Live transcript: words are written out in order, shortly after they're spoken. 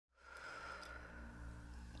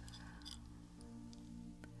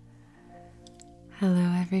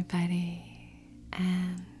Hello everybody,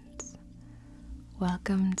 and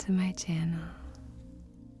welcome to my channel.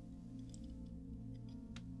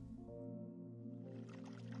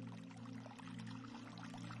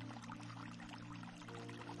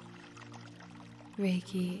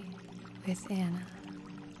 Reiki with Anna.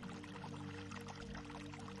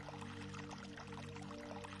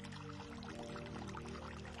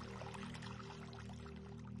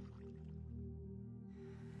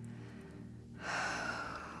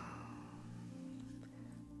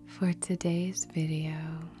 For today's video,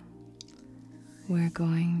 we're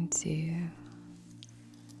going to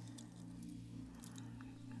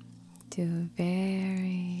do a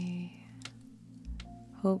very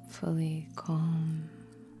hopefully calm,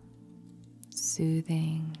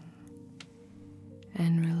 soothing,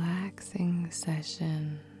 and relaxing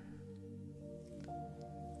session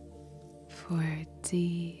for a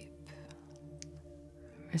deep,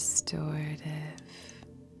 restorative,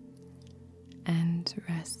 and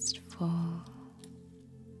restful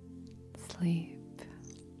sleep.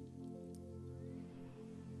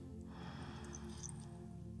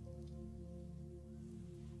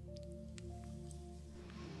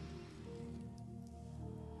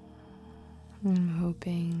 I'm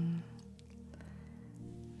hoping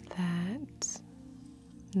that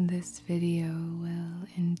this video will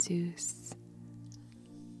induce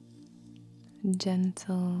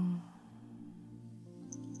gentle,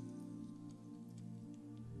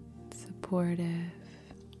 supportive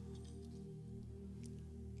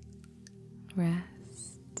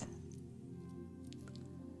rest.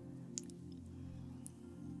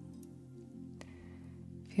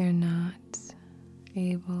 If you're not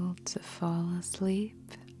able to fall asleep,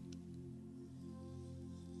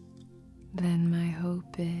 then my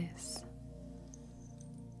hope is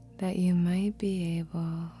that you might be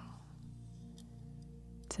able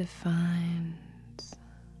to find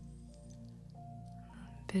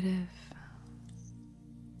a bit of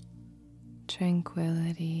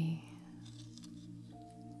tranquility,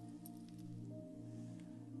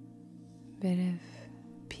 bit of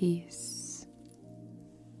peace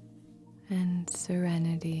and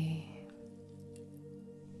serenity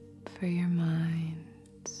for your mind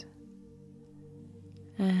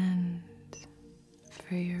and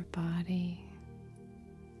for your body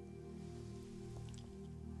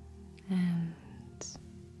and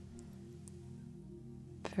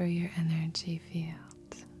for your energy field.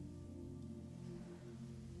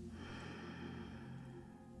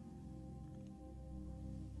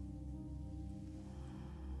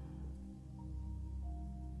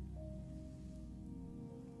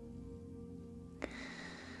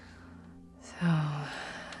 So,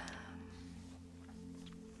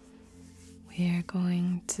 we are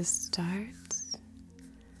going to start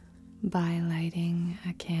by lighting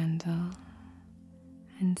a candle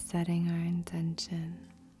and setting our intention.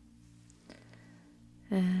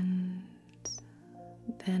 And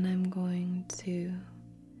then I'm going to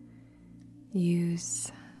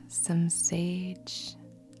use some sage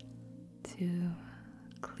to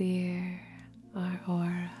clear our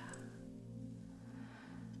aura.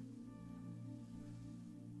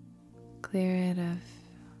 Clear it of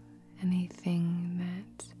anything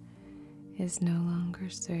that is no longer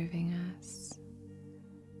serving us,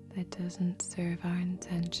 that doesn't serve our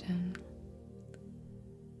intention,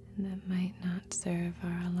 and that might not serve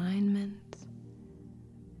our alignment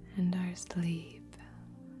and our sleep.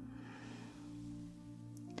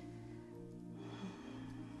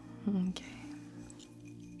 Okay.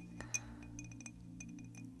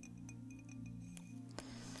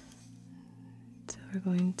 So we're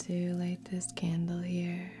going to light this candle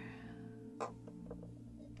here.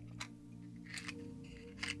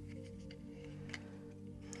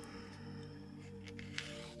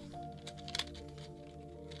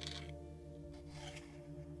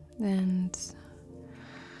 And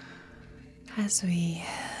as we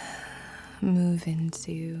move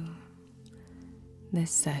into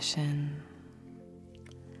this session,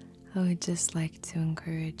 I would just like to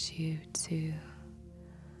encourage you to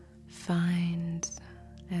find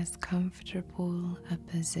as comfortable a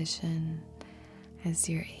position as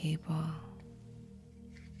you're able.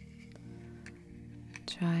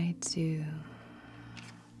 Try to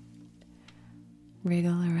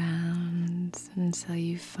wriggle around until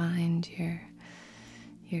you find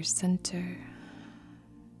your center.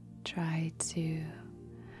 Try to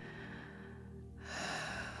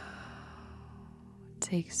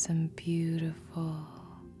take some beautiful,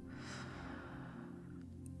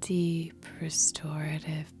 deep,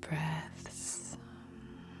 restorative breaths.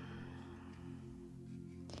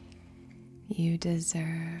 You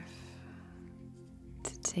deserve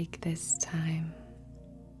to take this time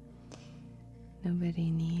Nobody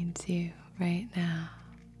needs you right now,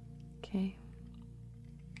 okay?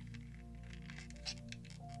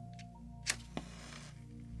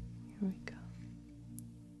 Here we go.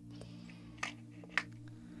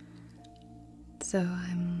 So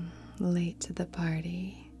I'm late to the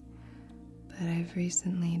party, but I've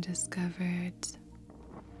recently discovered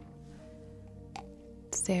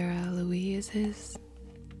Sarah Louise's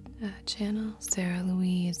channel. Sarah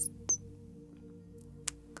Louise.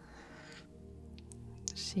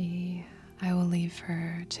 I will leave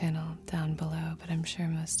her channel down below, but I'm sure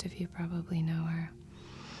most of you probably know her.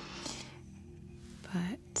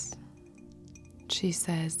 But she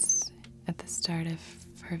says at the start of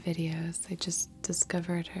her videos, I just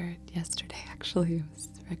discovered her yesterday, actually. It was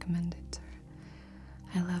recommended to her.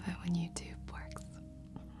 I love it when YouTube works.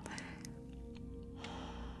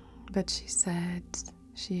 But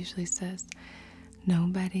she usually says,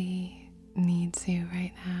 nobody needs you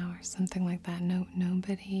right now, or something like that.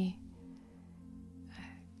 Nobody,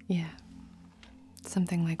 yeah,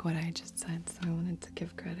 something like what I just said. So I wanted to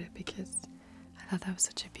give credit because I thought that was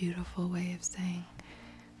such a beautiful way of saying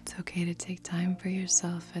it's okay to take time for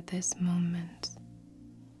yourself at this moment.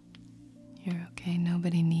 You're okay.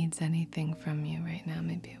 Nobody needs anything from you right now.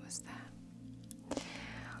 Maybe it was that.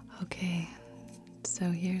 Okay, so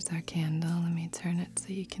here's our candle. Let me turn it so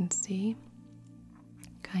you can see.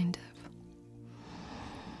 Kind of.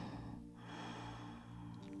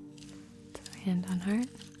 So hand on heart.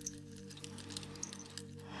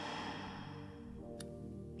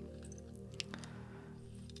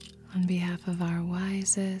 On behalf of our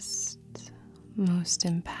wisest, most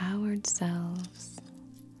empowered selves,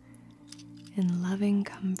 in loving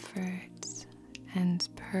comfort and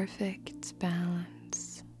perfect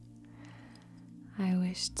balance, I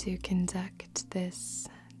wish to conduct this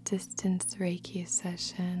Distance Reiki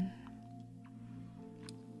session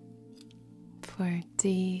for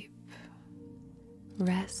deep,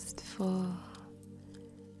 restful,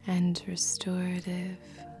 and restorative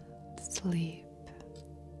sleep.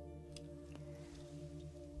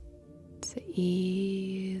 To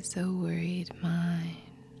ease a worried mind,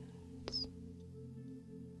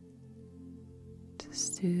 to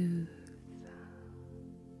soothe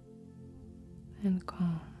and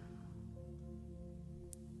calm.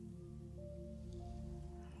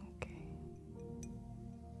 Okay.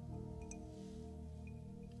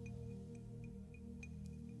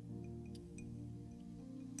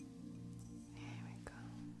 Here we go.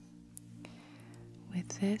 With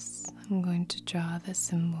this, I'm going to draw the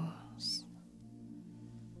symbols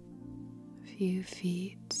a few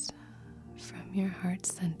feet from your heart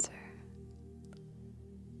center.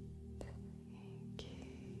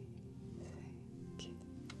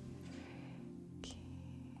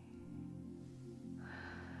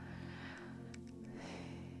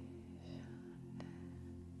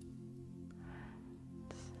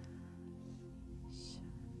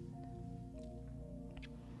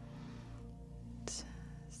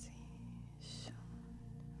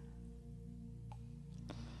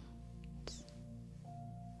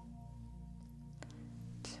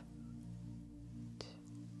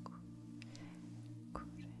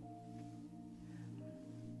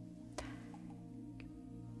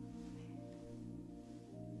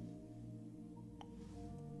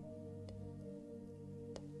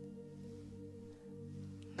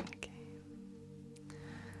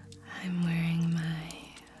 I'm wearing my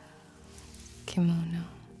kimono,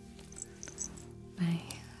 my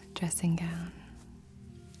dressing gown.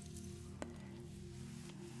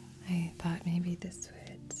 I thought maybe this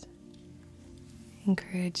would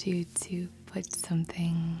encourage you to put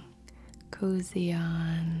something cozy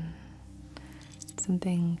on,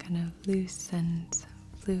 something kind of loose and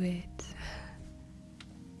fluid,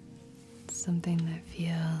 something that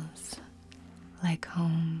feels like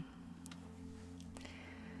home.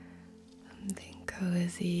 Something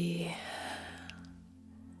cozy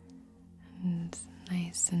and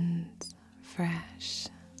nice and fresh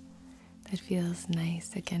that feels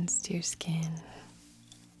nice against your skin.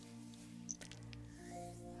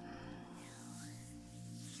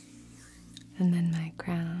 And then my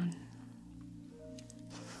crown,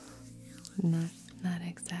 not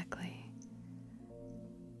exactly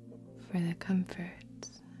for the comfort,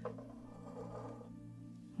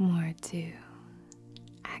 more to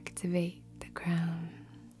activate the crown,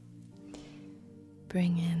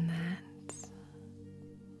 bring in that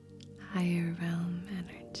higher realm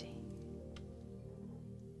energy.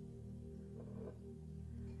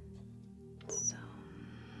 So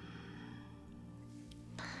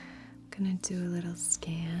I'm gonna do a little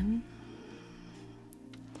scan,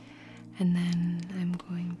 and then I'm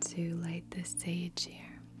going to light the sage here.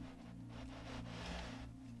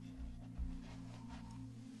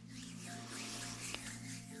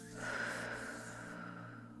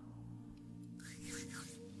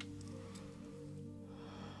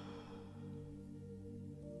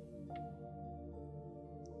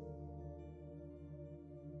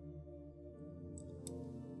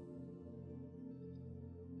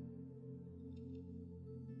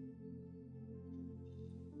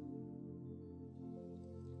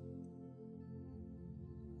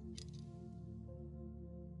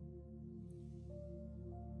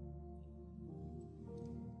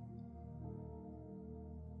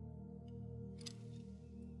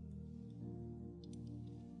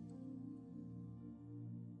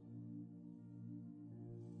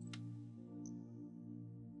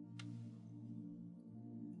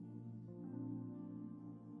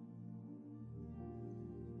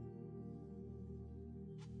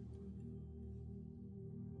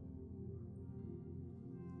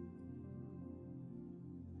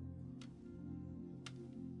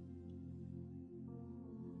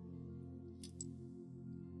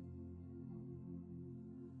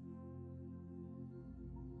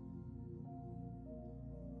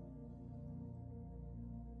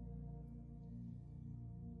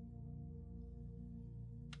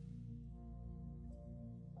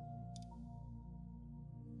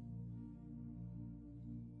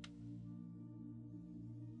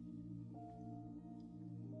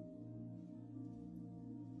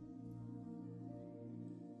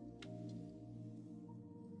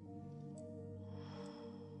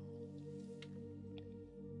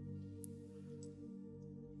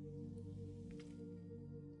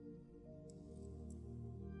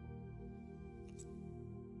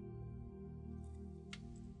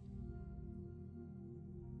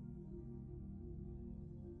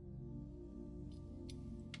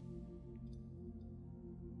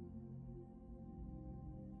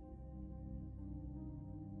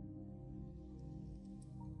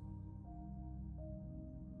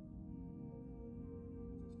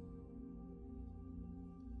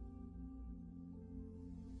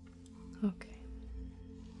 Okay.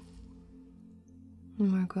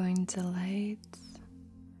 And we're going to light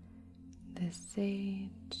this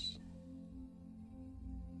sage,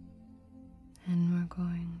 and we're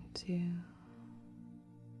going to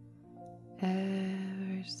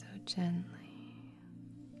ever so gently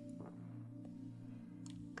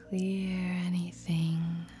clear anything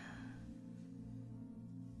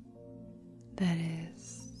that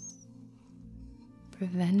is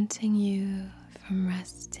preventing you from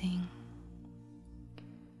resting.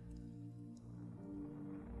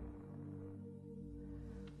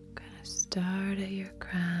 Start at your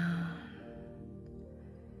crown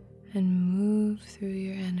and move through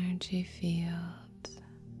your energy field,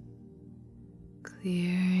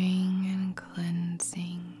 clearing and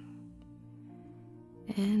cleansing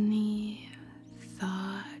any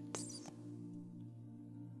thoughts,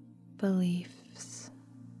 beliefs,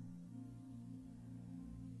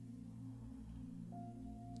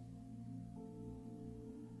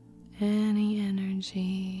 any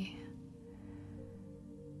energy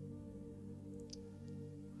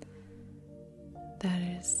that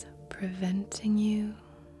is preventing you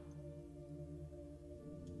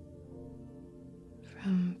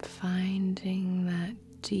from finding that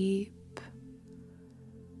deep,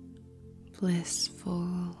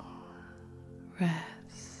 blissful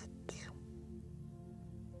rest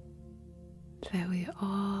that we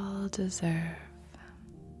all deserve.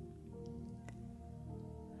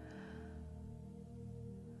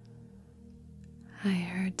 I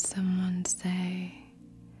heard someone say,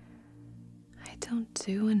 I don't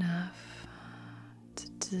do enough to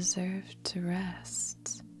deserve to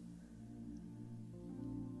rest.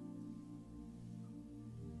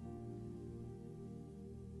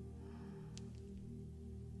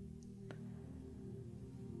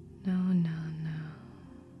 No, no, no.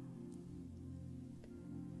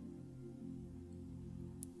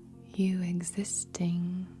 You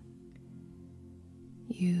existing,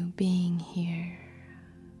 you being here,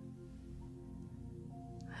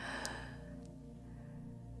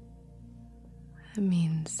 that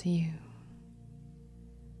means you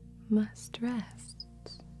must rest.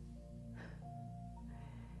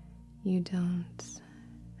 You don't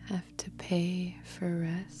have to pay for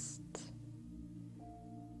rest.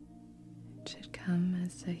 It should come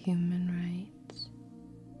as a human right.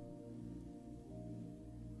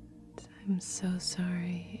 I'm so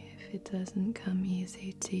sorry if it doesn't come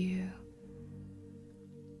easy to you.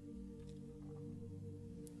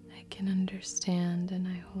 I can understand, and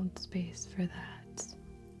I hold space for that.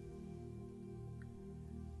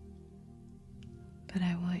 But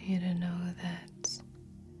I want you to know that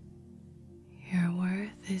your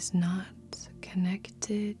worth is not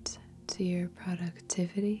connected to your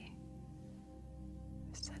productivity.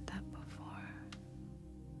 I've said that before.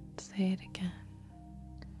 Say it again.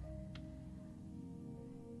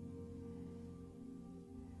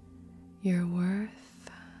 Your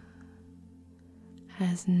worth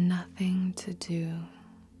has nothing to do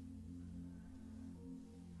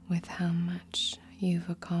with how much you've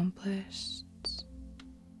accomplished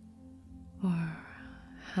or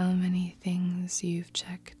how many things you've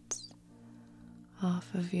checked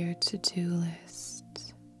off of your to-do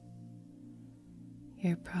list.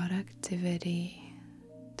 Your productivity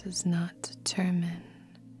does not determine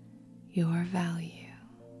your value.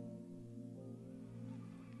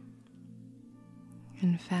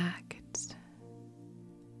 In fact,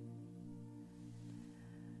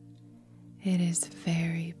 it is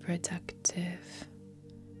very productive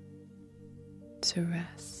to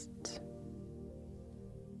rest.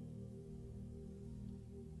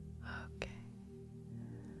 Okay.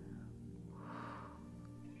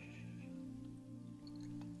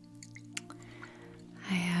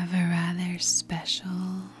 I have a rather special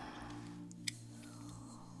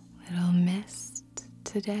little mist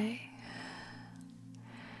today.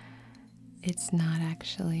 It's not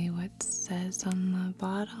actually what says on the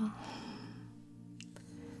bottle,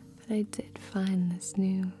 but I did find this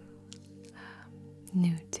new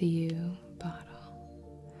to you bottle.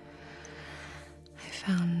 I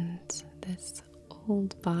found this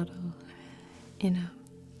old bottle in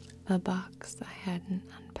a box I hadn't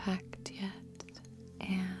unpacked yet,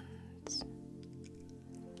 and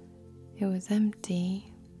it was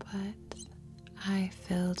empty, but I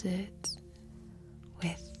filled it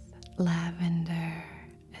with lavender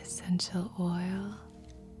essential oil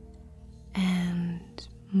and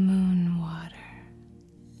moon water.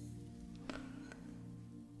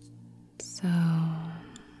 So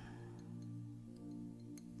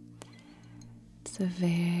it's a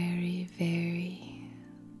very, very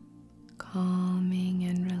calming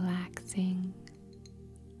and relaxing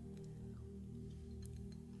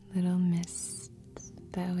little mist.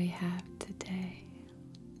 have today.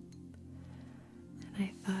 And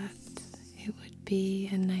I thought it would be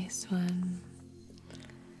a nice one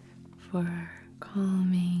for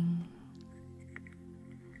calming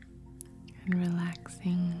and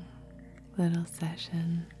relaxing little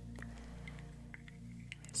session.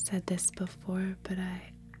 I've said this before, but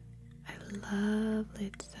I love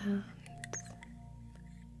lid sounds.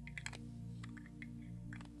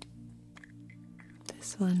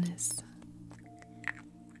 This one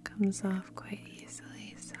comes off quite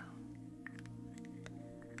easily, so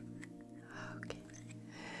okay.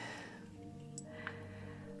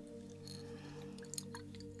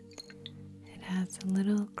 It has a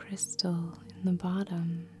little crystal in the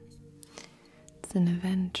bottom. It's an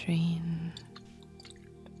aventurine.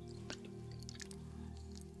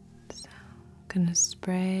 So I'm gonna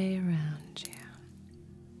spray around you.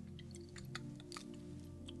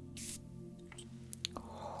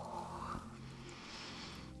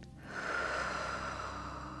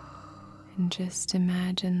 And just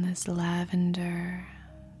imagine this lavender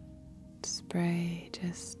spray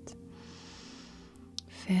just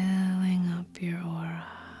filling up your aura,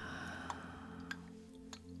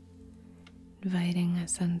 inviting a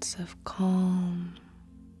sense of calm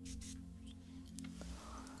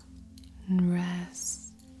and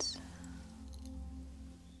rest,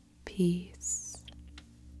 peace,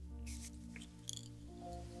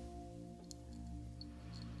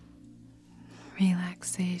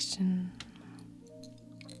 relaxation.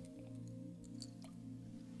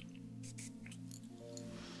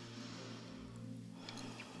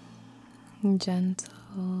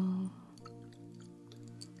 Gentle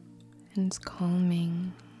and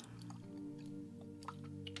calming.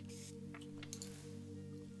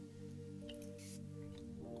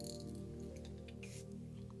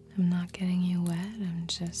 I'm not getting you wet, I'm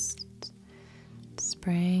just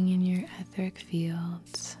spraying in your etheric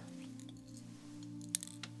fields.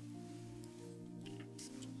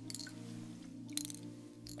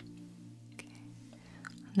 Okay.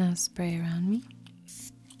 Now spray around me.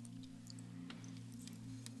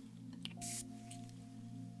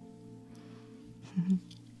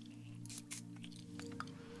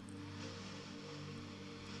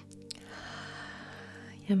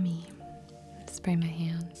 Yummy. Spray my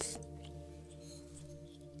hands.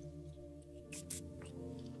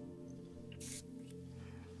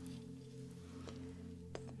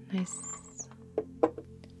 Nice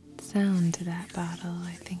sound to that bottle,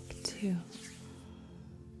 I think, too.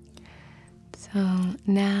 So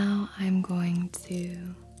now I'm going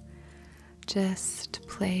to just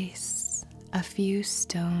place a few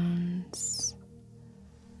stones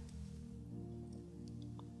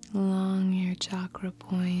along your chakra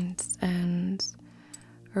points and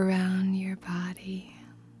around your body.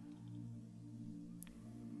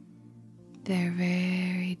 They're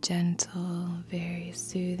very gentle, very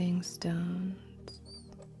soothing stones.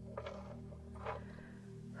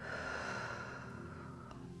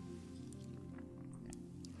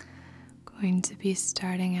 Going to be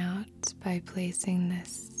starting out by placing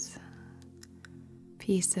this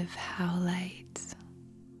piece of howlite,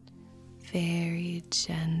 very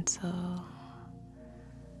gentle,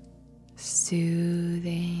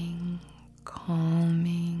 soothing,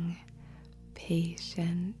 calming,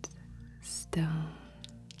 patient stone.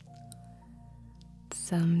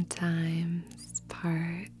 Sometimes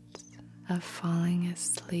part of falling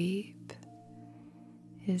asleep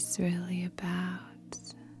is really about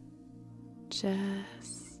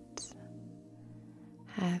just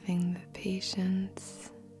having the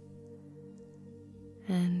patience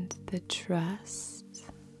and the trust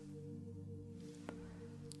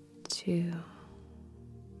to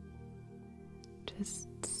just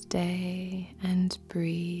stay and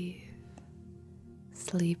breathe.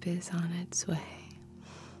 Sleep is on its way.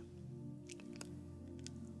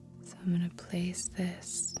 So I'm going to place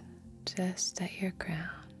this just at your crown.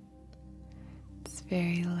 It's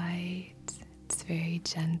very light, it's very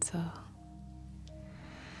gentle.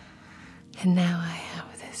 And now I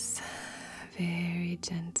have this very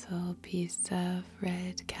gentle piece of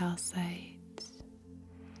red calcite.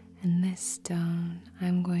 And this stone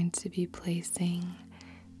I'm going to be placing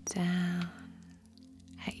down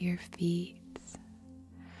at your feet.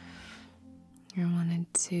 I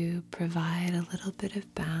wanted to provide a little bit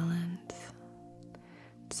of balance.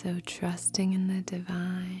 So trusting in the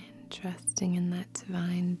divine, trusting in that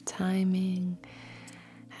divine timing,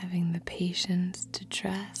 having the patience to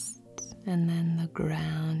trust, and then the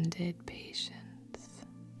grounded patience,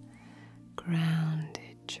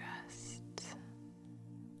 grounded trust,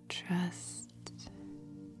 trust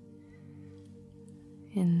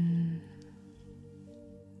in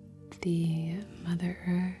the Mother Mother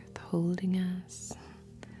Earth holding us,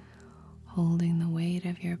 holding the weight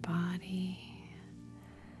of your body.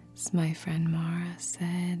 As my friend Mara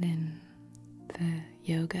said in the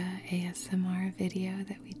yoga ASMR video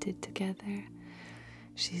that we did together,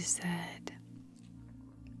 she said,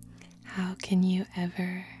 how can you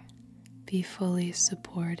ever be fully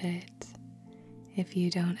supported if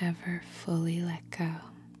you don't ever fully let go?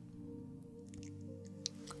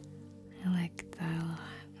 I like that a lot.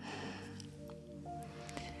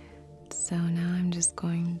 So now I'm just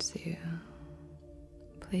going to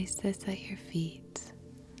place this at your feet.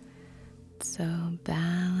 So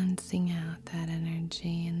balancing out that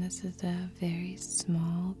energy, and this is a very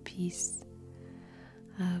small piece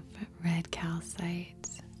of red calcite.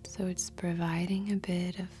 So it's providing a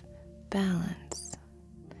bit of balance,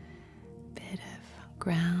 a bit of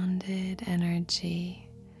grounded energy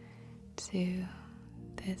to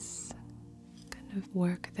this kind of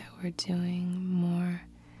work that we're doing more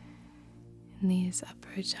in these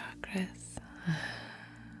upper chakras.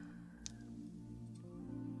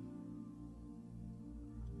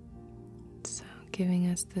 So giving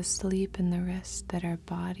us the sleep and the rest that our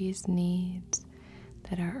bodies need,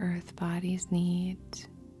 that our earth bodies need.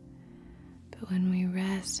 But when we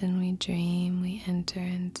rest and we dream, we enter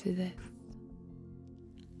into this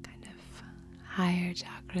kind of higher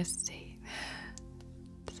chakra state.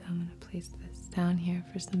 So I'm going to place this down here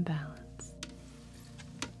for some balance.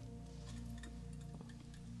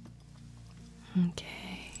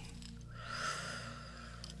 Okay.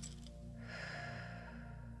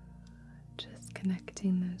 Just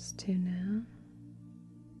connecting those two now.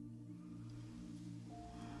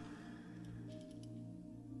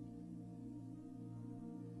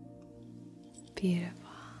 Beautiful.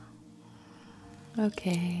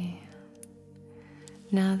 Okay.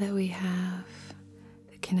 Now that we have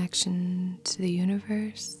the connection to the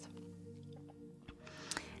universe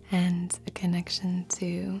and a connection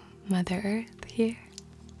to Mother Earth here,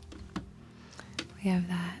 we have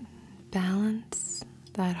that balance,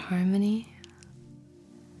 that harmony.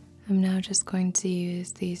 I'm now just going to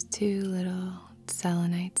use these two little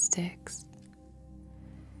selenite sticks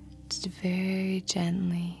to very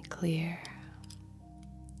gently clear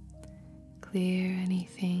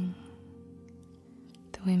anything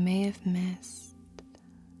that we may have missed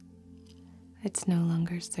that's no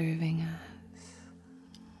longer serving us.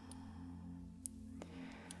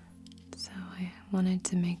 So I wanted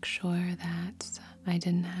to make sure that I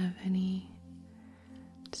didn't have any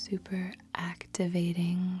super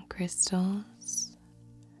activating crystals.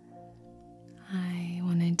 I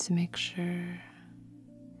wanted to make sure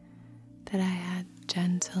that I had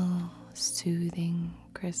gentle, soothing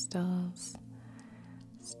crystals,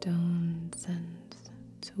 stones, and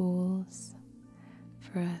tools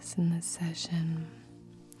for us in this session.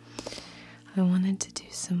 I wanted to do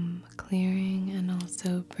some clearing and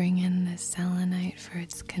also bring in the selenite for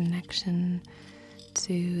its connection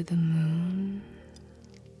to the moon,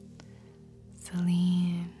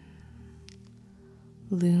 Selene,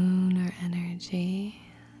 lunar energy.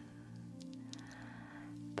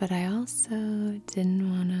 But I also didn't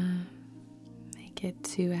want to make it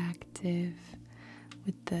too active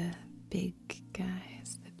with the big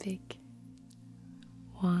guys, the big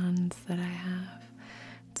wands that I have.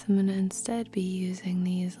 So I'm going to instead be using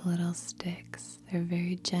these little sticks. They're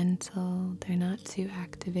very gentle, they're not too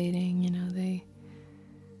activating,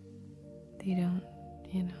 they don't,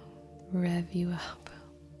 rev you up.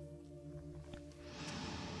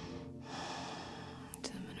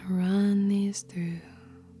 So I'm going to run these through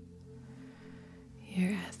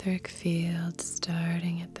your etheric field,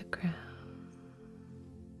 starting at the crown.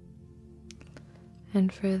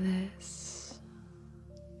 And for this,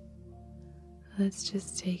 let's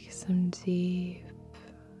just take some deep,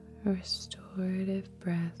 restorative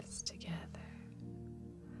breaths together.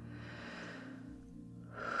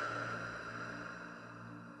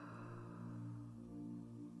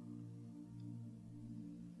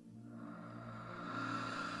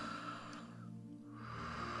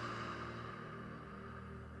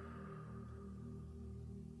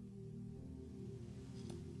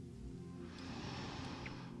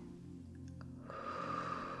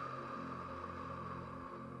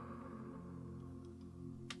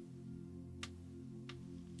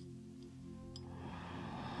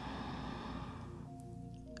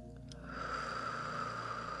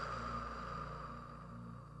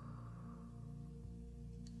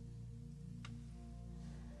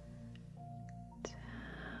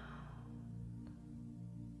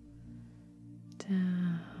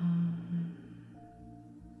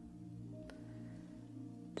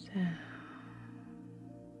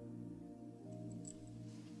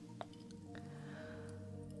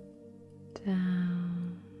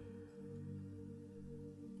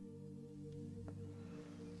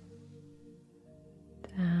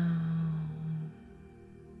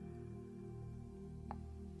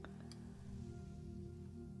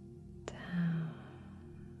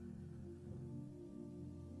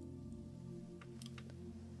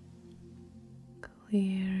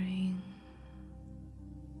 clearing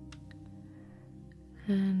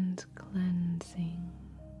and cleansing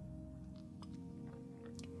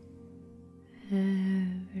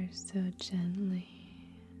ever so gently,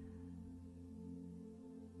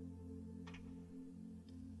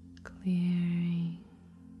 clearing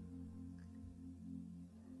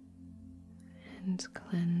and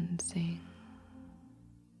cleansing.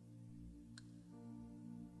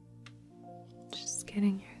 Just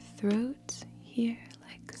getting your throat here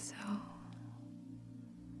like so,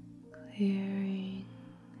 clearing,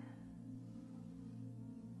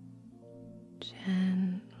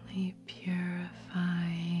 gently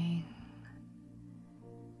purifying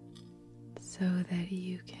so that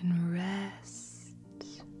you can rest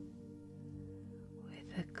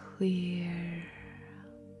with a clear,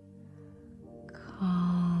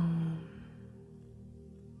 calm,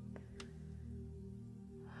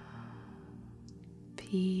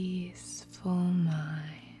 peaceful mind.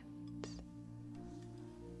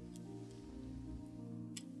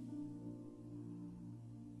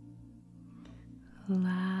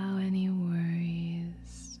 Allow any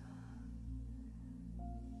worries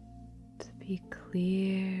to be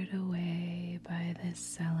cleared away by this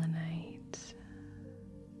selenite.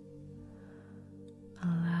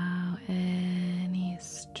 Allow any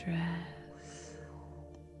stress,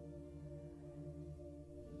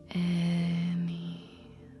 any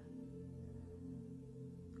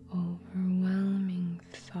overwhelming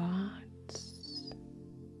thoughts,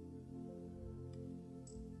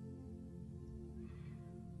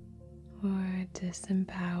 or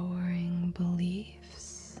disempowering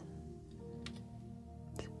beliefs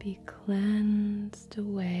to be cleansed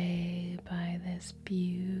away by this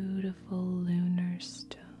beautiful lunar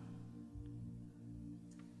stone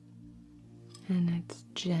and its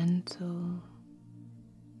gentle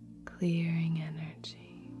clearing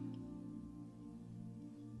energy.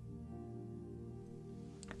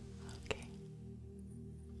 Okay.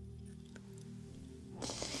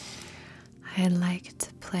 I'd like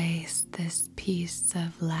to place this piece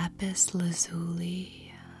of lapis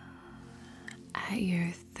lazuli at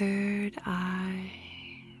your third eye.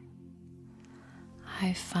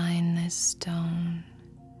 I find this stone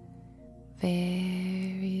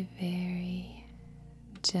very, very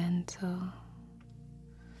gentle.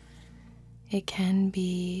 It can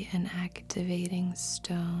be an activating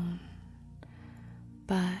stone,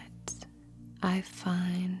 but I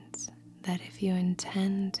find that if you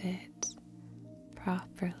intend it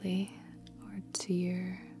properly or to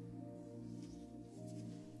your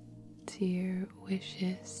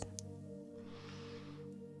wishes,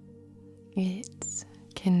 it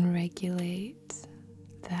can regulate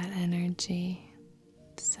that energy.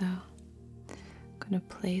 So I'm going to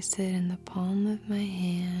place it in the palm of my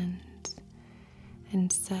hand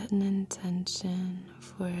and set an intention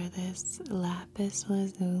for this lapis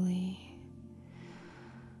lazuli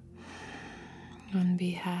on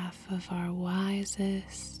behalf of our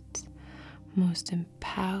wisest, most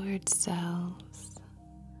empowered selves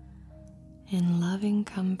in loving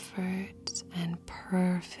comfort and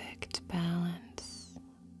perfect balance,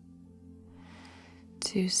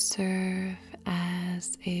 to serve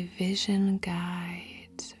as a vision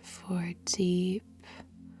guide for deep,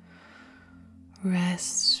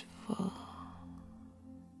 restful,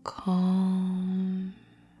 calm,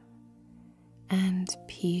 and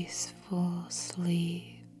peaceful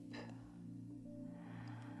sleep.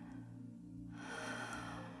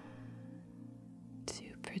 To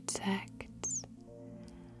protect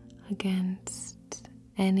against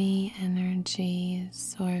any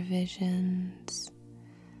energies or visions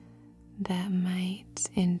that might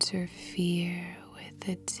interfere with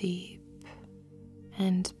a deep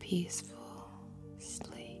and peaceful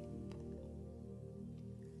sleep.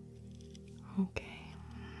 Okay.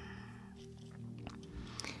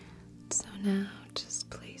 So now just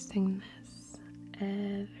placing this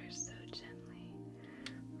ever so gently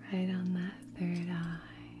right on that third eye.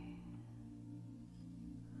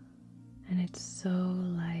 And it's so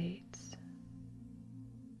light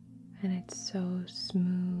and it's so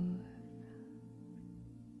smooth.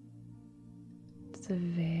 It's a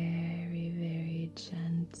very, very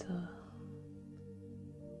gentle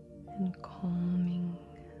and calming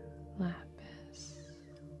lapis.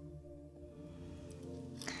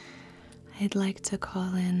 I'd like to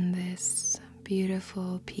call in this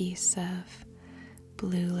beautiful piece of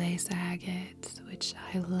blue lace agate, which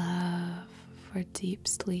I love for deep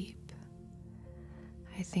sleep.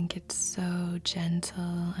 I think it's so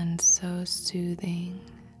gentle and so soothing,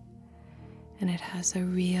 and it has a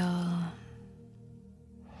real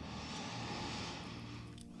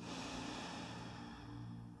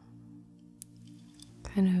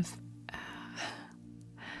kind of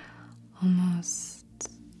almost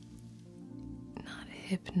not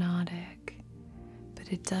hypnotic,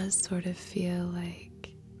 but it does sort of feel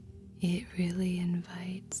like it really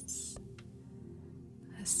invites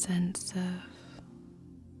a sense of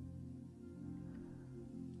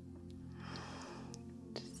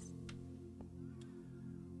just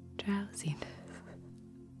drowsiness,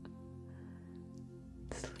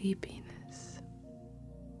 sleepiness.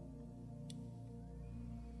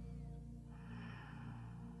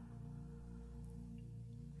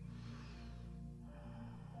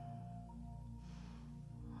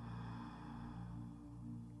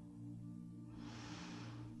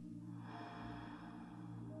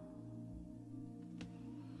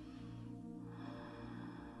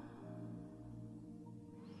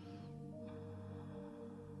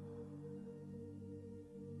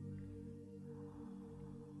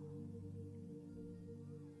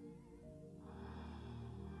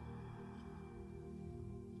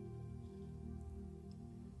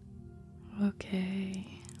 Okay,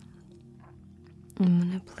 I'm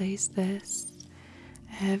going to place this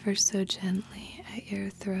ever so gently at your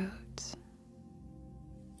throat,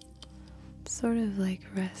 sort of like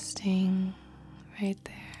resting right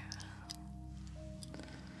there.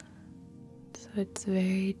 So it's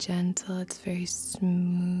very gentle, it's very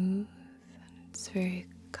smooth, and it's very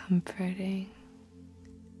comforting.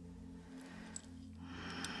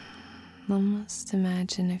 Almost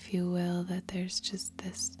imagine, if you will, that there's just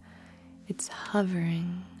this, it's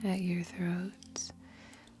hovering at your throat,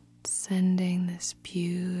 sending this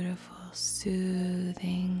beautiful,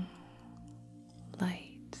 soothing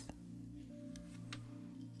light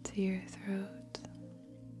to your throat.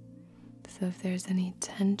 So if there's any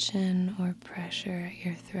tension or pressure at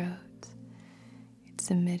your throat, it's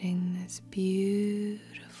emitting this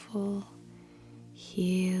beautiful,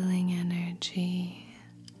 healing energy.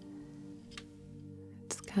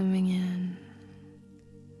 It's coming in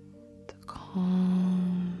to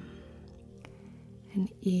calm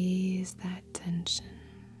and ease that tension.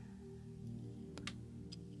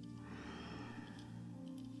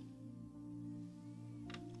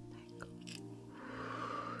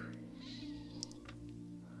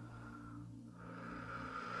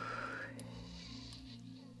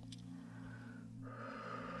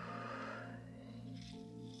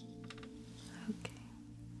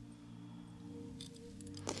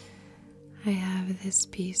 I have this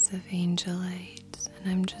piece of angel light,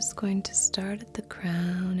 and I'm just going to start at the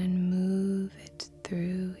crown and move it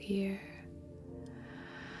through here.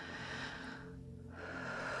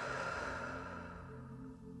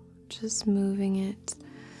 Just moving it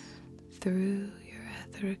through your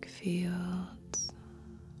etheric fields,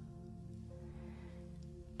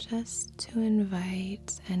 just to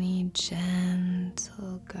invite any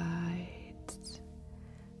gentle guides,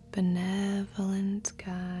 benevolent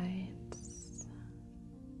guides,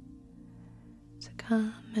 to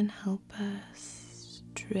come and help us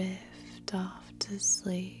drift off to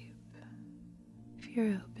sleep, if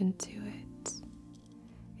you're open to it.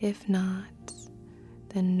 If not,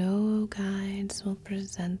 then no guides will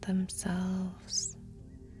present themselves.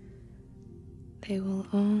 They will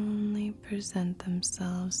only present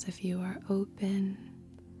themselves if you are open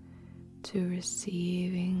to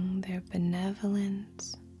receiving their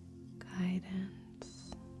benevolent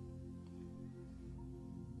guidance.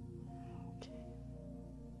 Okay.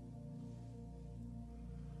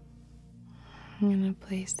 I'm going to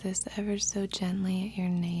place this ever so gently at your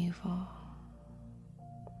navel,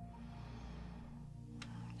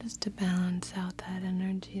 just to balance out that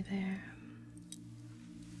energy there.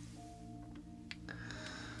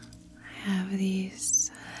 I have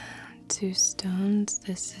these two stones.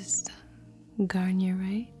 This is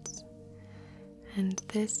garnierite, and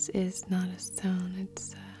this is not a stone,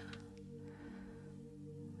 it's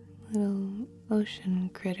a little ocean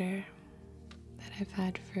critter that I've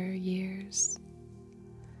had for years.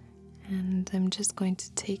 And I'm just going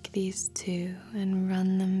to take these two and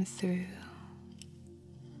run them through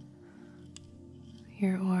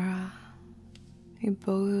your aura. They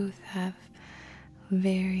both have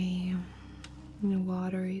very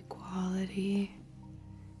watery quality.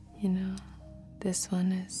 You know, this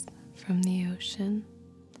one is from the ocean,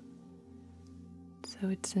 so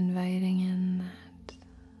it's inviting in that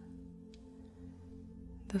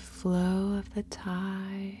the flow of the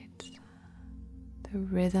tide, the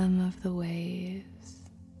rhythm of the waves.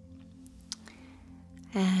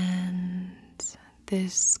 And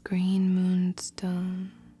this green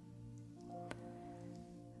moonstone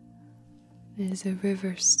is a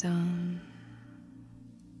river stone.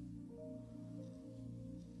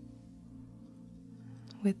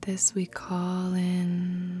 With this, we call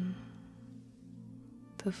in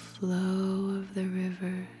the flow of the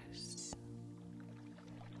rivers,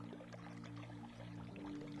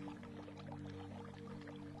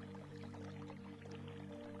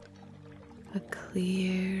 a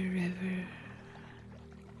clear river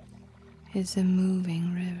is a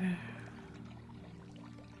moving river.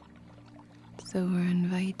 So we're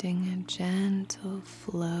inviting a gentle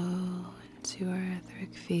flow into our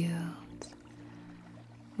etheric field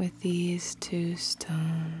with these two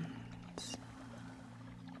stones.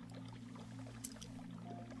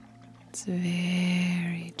 It's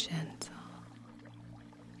very gentle.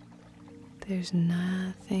 There's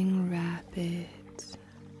nothing rapid,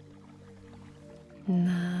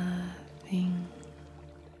 nothing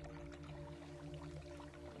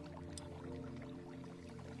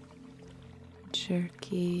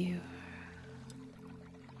jerky or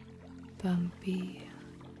bumpy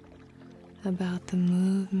about the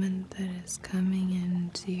movement that is coming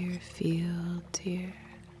into your field here.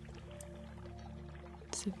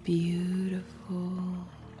 It's a beautiful,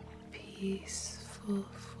 peaceful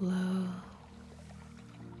flow.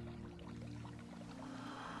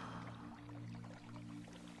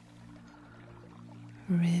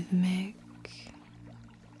 Rhythmic,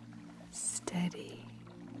 steady,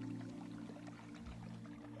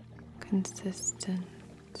 consistent,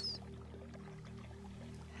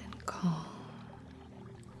 and calm.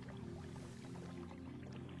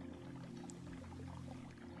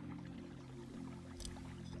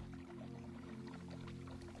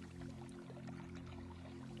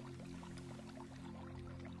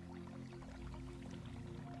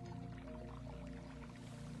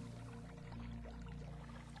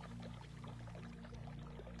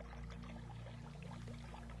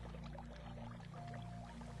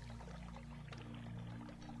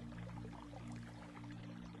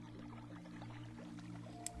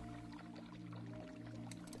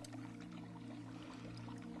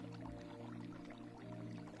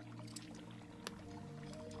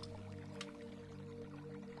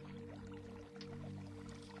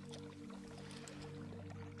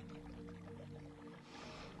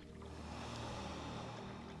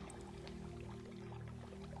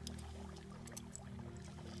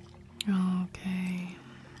 Okay.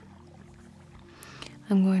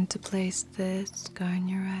 I'm going to place this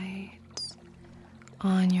garnierite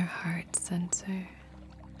on your heart center.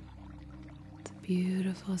 It's a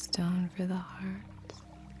beautiful stone for the heart.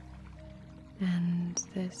 And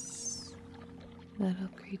this little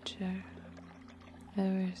creature,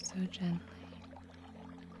 ever so gently,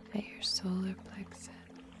 at your solar plexus.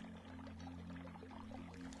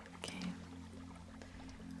 Okay.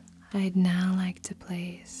 I'd now like to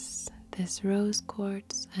place this rose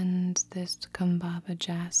quartz and this Kumbhaba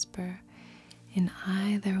jasper in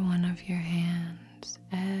either one of your hands,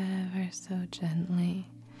 ever so gently.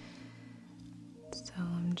 So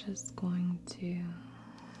I'm just going to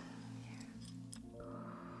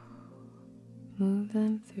move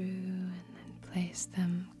them through and then place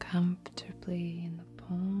them comfortably in the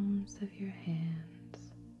palms of your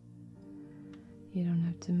hands. You don't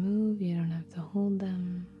have to move, you don't have to hold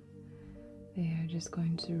them. They are just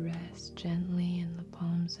going to rest gently in the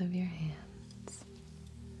palms of your hands,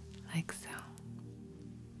 like so.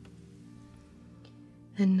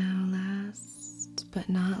 And now, last but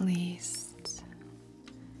not least,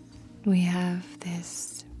 we have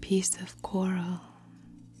this piece of coral.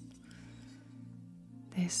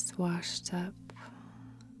 This washed up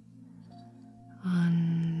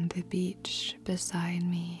on the beach beside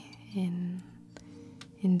me in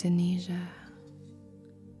Indonesia.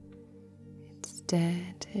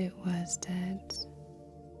 Dead, it was dead,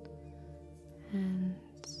 and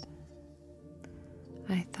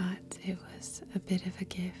I thought it was a bit of a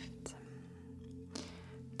gift,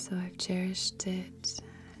 so I've cherished it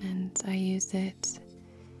and I use it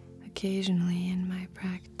occasionally in my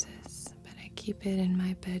practice, but I keep it in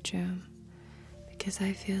my bedroom because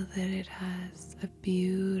I feel that it has a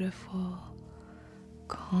beautiful,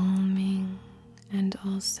 calming, and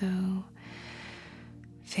also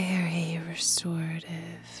very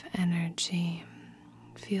restorative energy.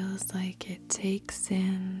 Feels like it takes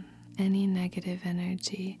in any negative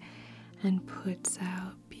energy and puts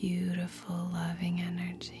out beautiful, loving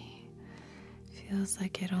energy. Feels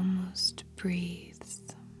like it almost breathes.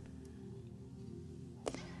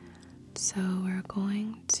 So we're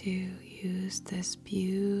going to use this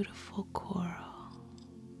beautiful coral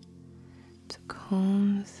to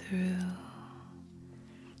comb through,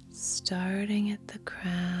 starting at the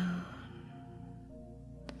crown,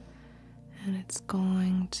 and it's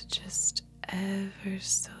going to just ever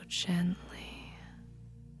so gently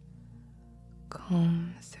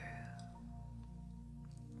comb through.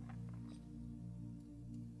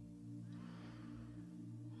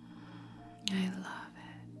 I love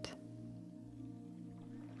it.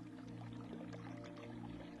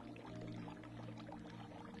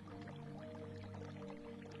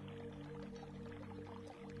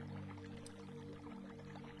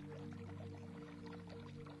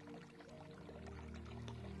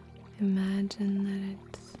 Imagine that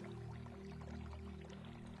it's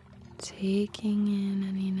taking in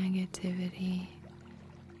any negativity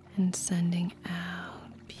and sending out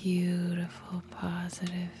beautiful,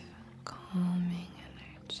 positive, calming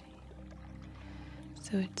energy.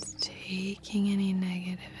 So it's taking any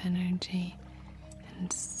negative energy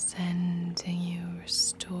and sending you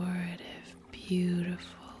restorative,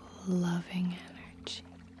 beautiful, loving energy.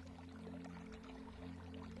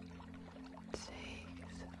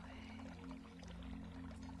 Takes away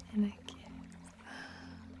in a kiss.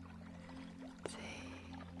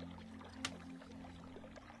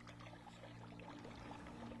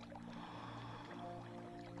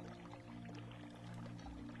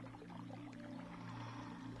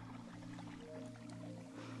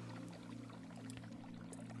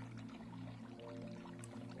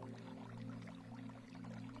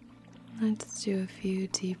 Let's do a few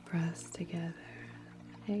deep breaths together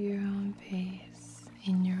at your own pace,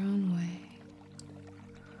 in your own way.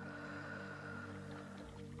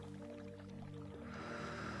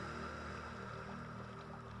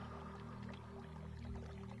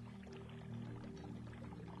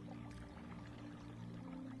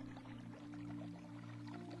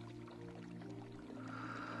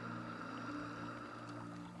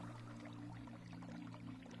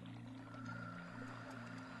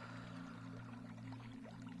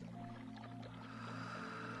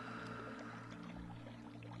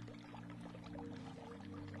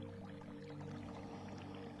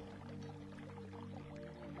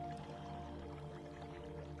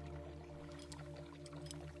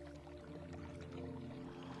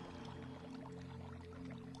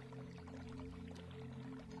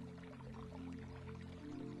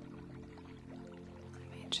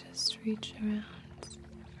 Just reach around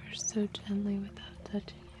ever so gently without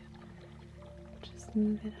touching you. Just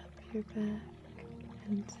move it up your back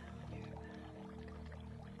and down your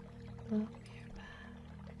back, up your back,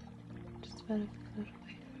 just about a foot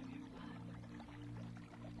away from your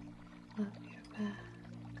body, up your back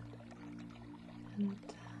and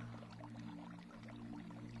down.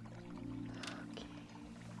 Okay.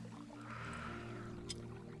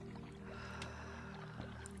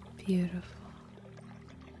 Beautiful.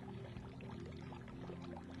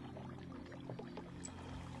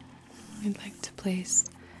 I'd like to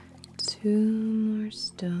place 2 more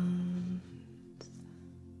stones.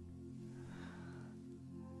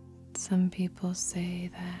 Some people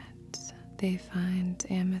say that they find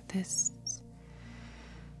amethysts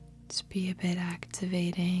to be a bit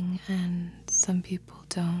activating, and some people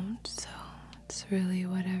don't, so it's really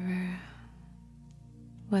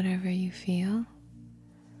whatever you feel. I'm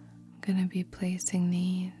going to be placing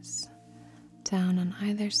these down on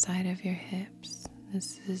either side of your hips.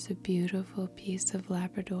 This is a beautiful piece of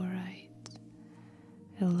labradorite.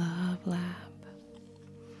 I love lab.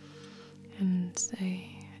 And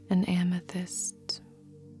an amethyst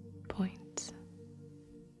point.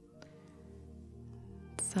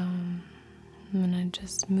 So I'm going to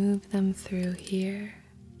just move them through here.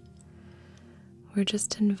 We're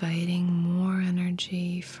just inviting more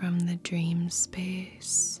energy from the dream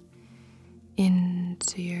space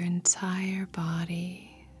into your entire body.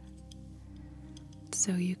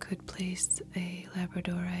 So you could place a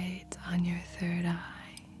labradorite on your third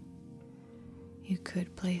eye. You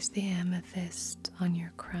could place the amethyst on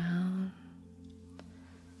your crown.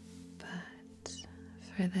 But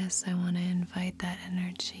for this, I want to invite that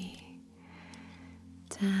energy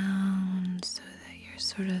down so that you're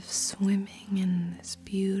sort of swimming in this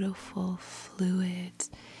beautiful, fluid,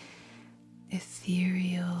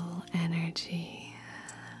 ethereal energy.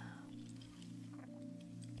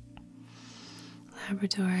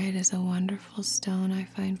 Labradorite is a wonderful stone I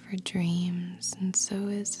find for dreams, and so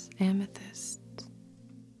is amethyst.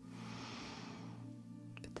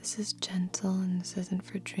 But this is gentle, and this isn't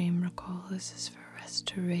for dream recall, this is for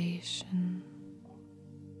restoration.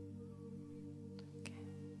 Okay.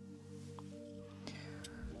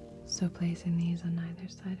 So placing these on either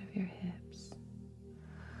side of your hips.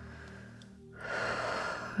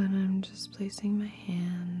 And I'm just placing my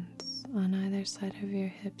hands on either side of your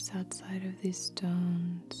hips outside of these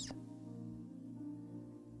stones.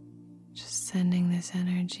 Just sending this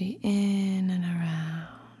energy in and around,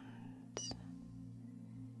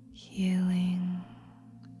 healing,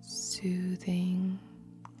 soothing,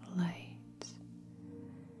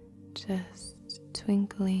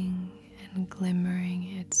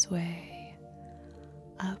 glimmering its way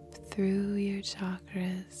up through your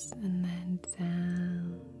chakras and then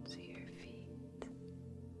down to your feet.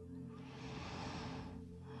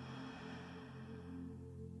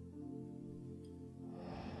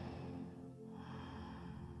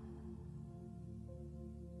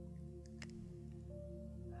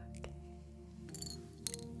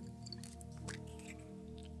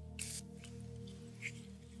 Okay.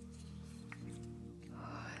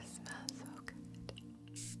 Oh, it smells so good.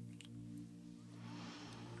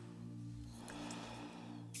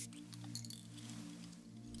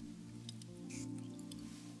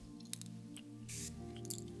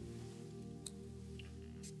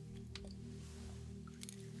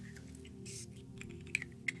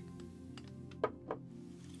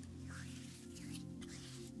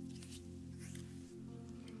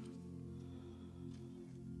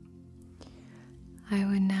 I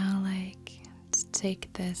would now like to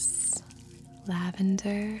take this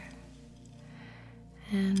lavender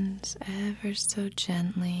and ever so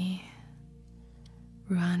gently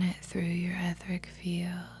run it through your etheric field.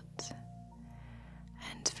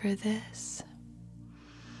 And for this,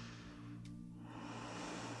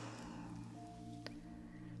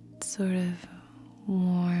 sort of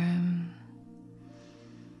warm,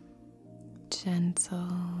 gentle,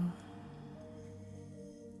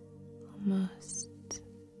 almost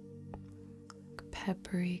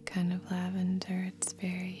peppery kind of lavender. It's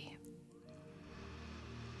very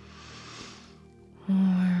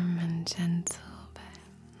warm and gentle, but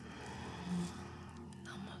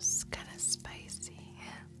almost kind of spicy.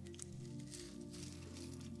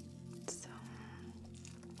 So,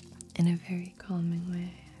 in a very calming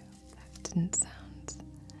way. That didn't sound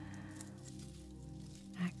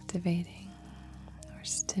activating or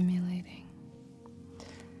stimulating.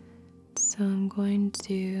 So I'm going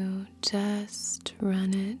to just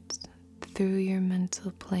run it through your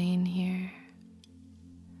mental plane here,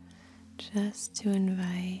 just to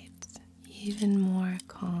invite even more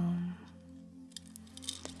calm,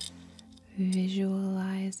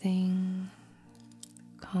 visualizing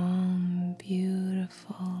calm,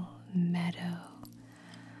 beautiful meadow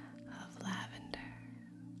of lavender.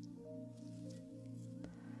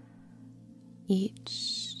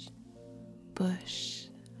 Each bush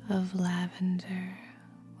of lavender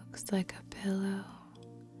looks like a pillow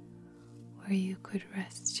where you could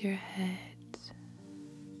rest your head.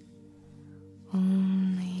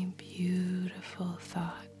 Only beautiful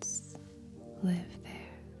thoughts live there.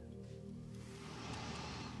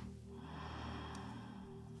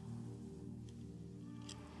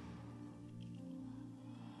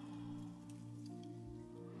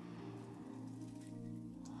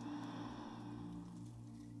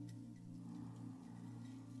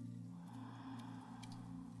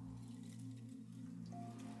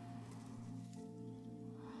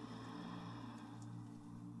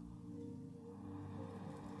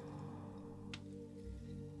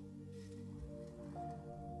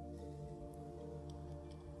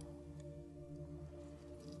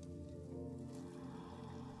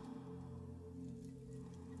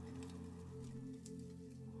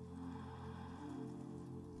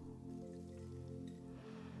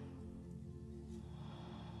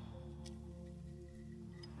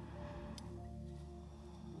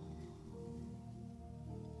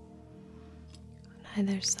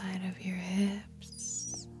 Either side of your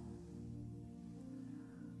hips,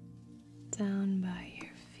 down by your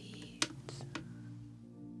feet,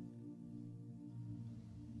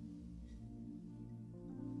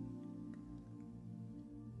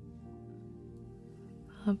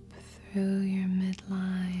 up through your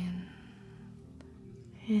midline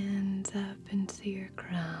and up into your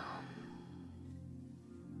crown.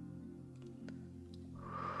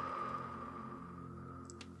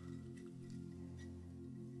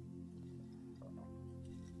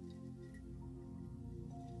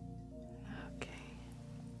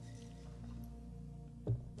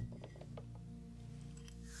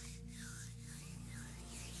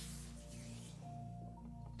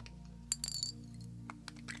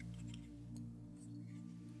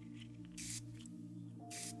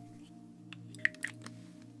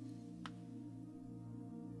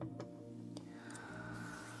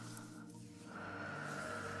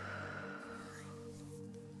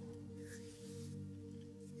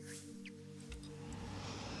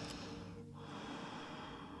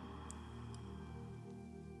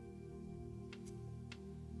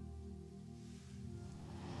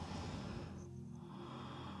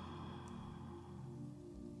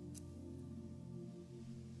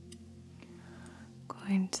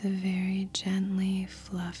 Going to very gently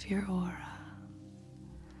fluff your aura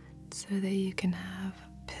so that you can have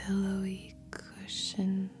a pillowy,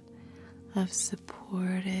 cushion of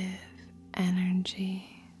supportive energy.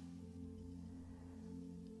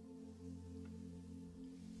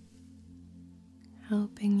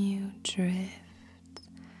 Helping you drift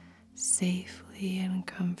safely and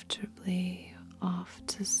comfortably off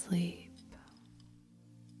to sleep.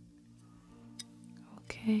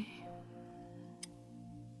 Okay.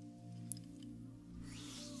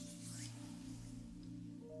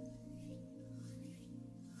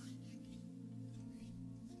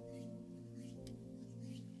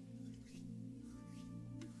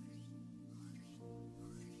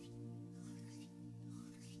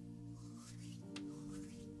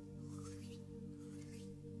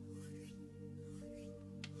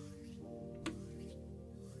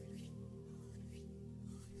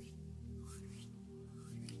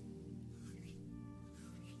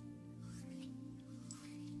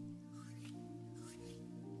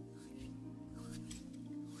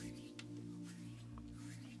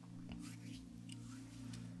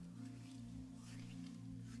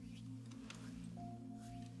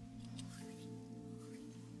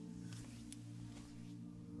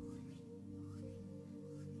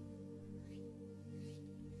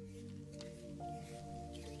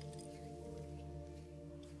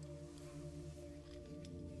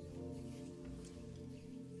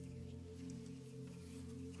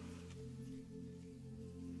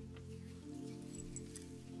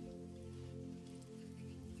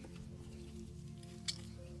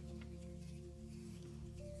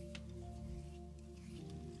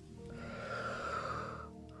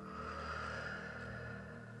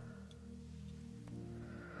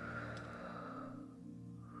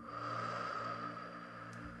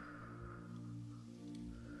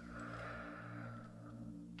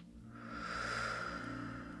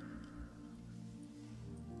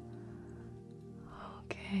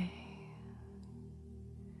 Okay.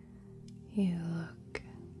 You look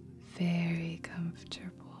very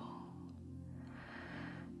comfortable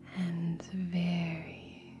and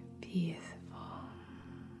very peaceful.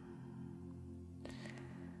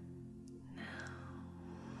 Now,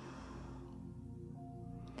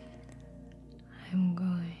 I'm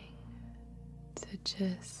going to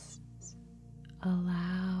just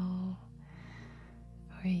allow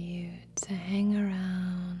for you to hang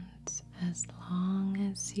around as long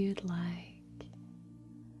as you'd like.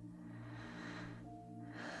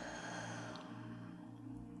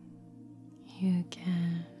 You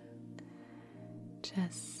can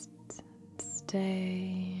just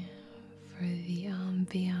stay for the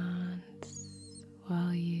ambiance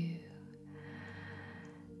while you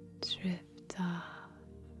drift off,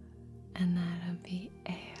 and that'll be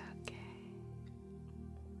a-okay.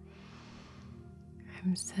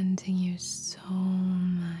 I'm sending you so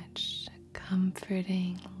much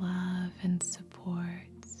comforting love and support.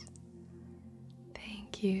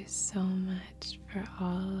 Thank you so much for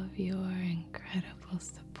all of your incredible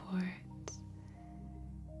support.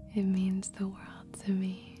 It means the world to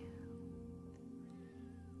me.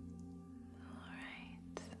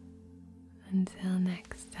 Alright, until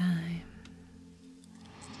next time.